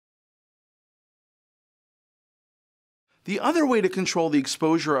The other way to control the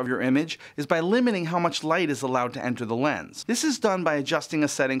exposure of your image is by limiting how much light is allowed to enter the lens. This is done by adjusting a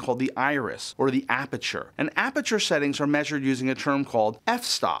setting called the iris, or the aperture. And aperture settings are measured using a term called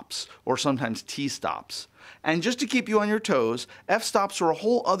f-stops, or sometimes t-stops. And just to keep you on your toes, f-stops are a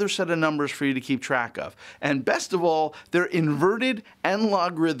whole other set of numbers for you to keep track of. And best of all, they're inverted and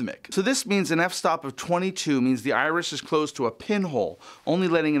logarithmic. So this means an f-stop of 22 means the iris is closed to a pinhole, only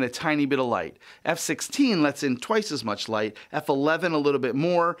letting in a tiny bit of light. f16 lets in twice as much light, f11 a little bit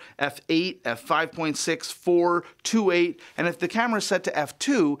more, f8, f5.6, 4, 2.8, and if the camera is set to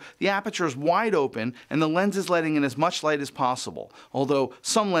f2, the aperture is wide open and the lens is letting in as much light as possible. Although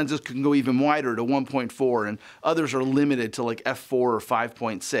some lenses can go even wider to 1.4 and others are limited to like f4 or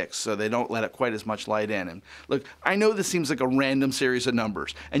 5.6, so they don't let it quite as much light in. And look, I know this seems like a random series of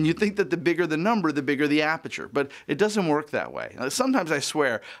numbers, and you think that the bigger the number, the bigger the aperture, but it doesn't work that way. Sometimes I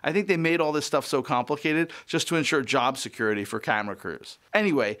swear, I think they made all this stuff so complicated just to ensure job security for camera crews.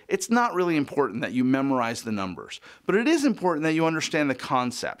 Anyway, it's not really important that you memorize the numbers, but it is important that you understand the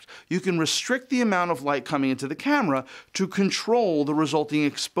concept. You can restrict the amount of light coming into the camera to control the resulting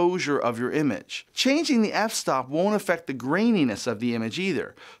exposure of your image. Changing the f-stop won't affect the graininess of the image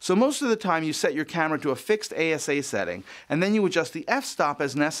either. So most of the time you set your camera to a fixed ASA setting and then you adjust the f-stop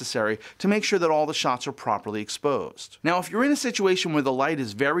as necessary to make sure that all the shots are properly exposed. Now if you're in a situation where the light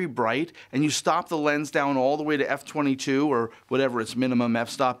is very bright and you stop the lens down all the way to f22 or whatever its minimum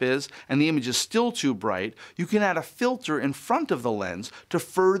f-stop is and the image is still too bright, you can add a filter in front of the lens to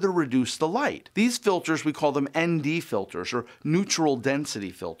further reduce the light. These filters, we call them ND filters or neutral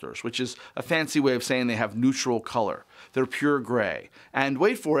density filters, which is a fancy way of saying they have neutral color. They're pure gray. And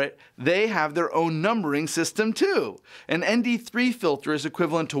wait for it, they have their own numbering system too. An ND3 filter is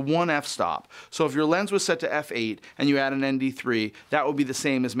equivalent to 1 f-stop. So if your lens was set to f8 and you add an ND3, that would be the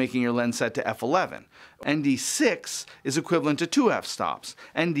same as making your lens set to f11. ND6 is equivalent to 2 f-stops.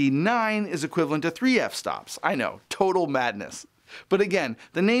 ND9 is equivalent to 3 f-stops. I know, total madness. But again,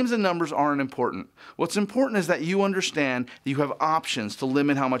 the names and numbers aren't important. What's important is that you understand that you have options to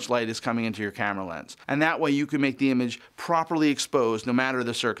limit how much light is coming into your camera lens. And that way you can make the image properly exposed no matter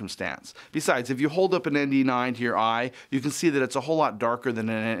the circumstance. Besides, if you hold up an ND9 to your eye, you can see that it's a whole lot darker than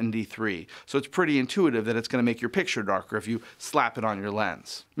an ND3. So it's pretty intuitive that it's going to make your picture darker if you slap it on your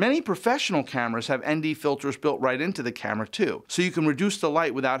lens. Many professional cameras have ND filters built right into the camera too. So you can reduce the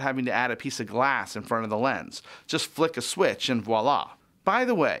light without having to add a piece of glass in front of the lens. Just flick a switch and voila. By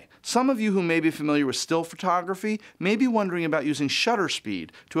the way, some of you who may be familiar with still photography may be wondering about using shutter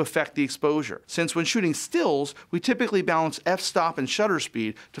speed to affect the exposure, since when shooting stills, we typically balance f-stop and shutter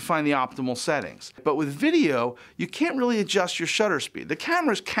speed to find the optimal settings. But with video, you can't really adjust your shutter speed. The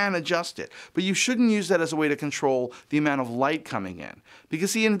cameras can adjust it, but you shouldn't use that as a way to control the amount of light coming in.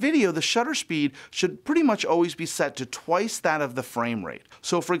 Because see, in video, the shutter speed should pretty much always be set to twice that of the frame rate.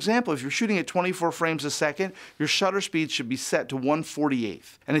 So for example, if you're shooting at 24 frames a second, your shutter speed should be set to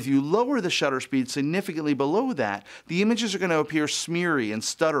 1/48th. And if you lower the shutter speed significantly below that, the images are going to appear smeary and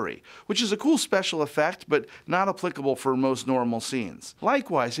stuttery, which is a cool special effect, but not applicable for most normal scenes.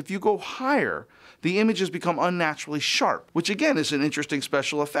 Likewise, if you go higher, the images become unnaturally sharp, which again is an interesting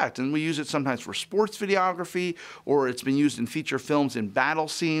special effect, and we use it sometimes for sports videography, or it's been used in feature films in battle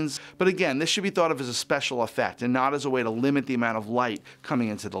scenes. But again, this should be thought of as a special effect and not as a way to limit the amount of light coming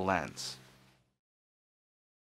into the lens.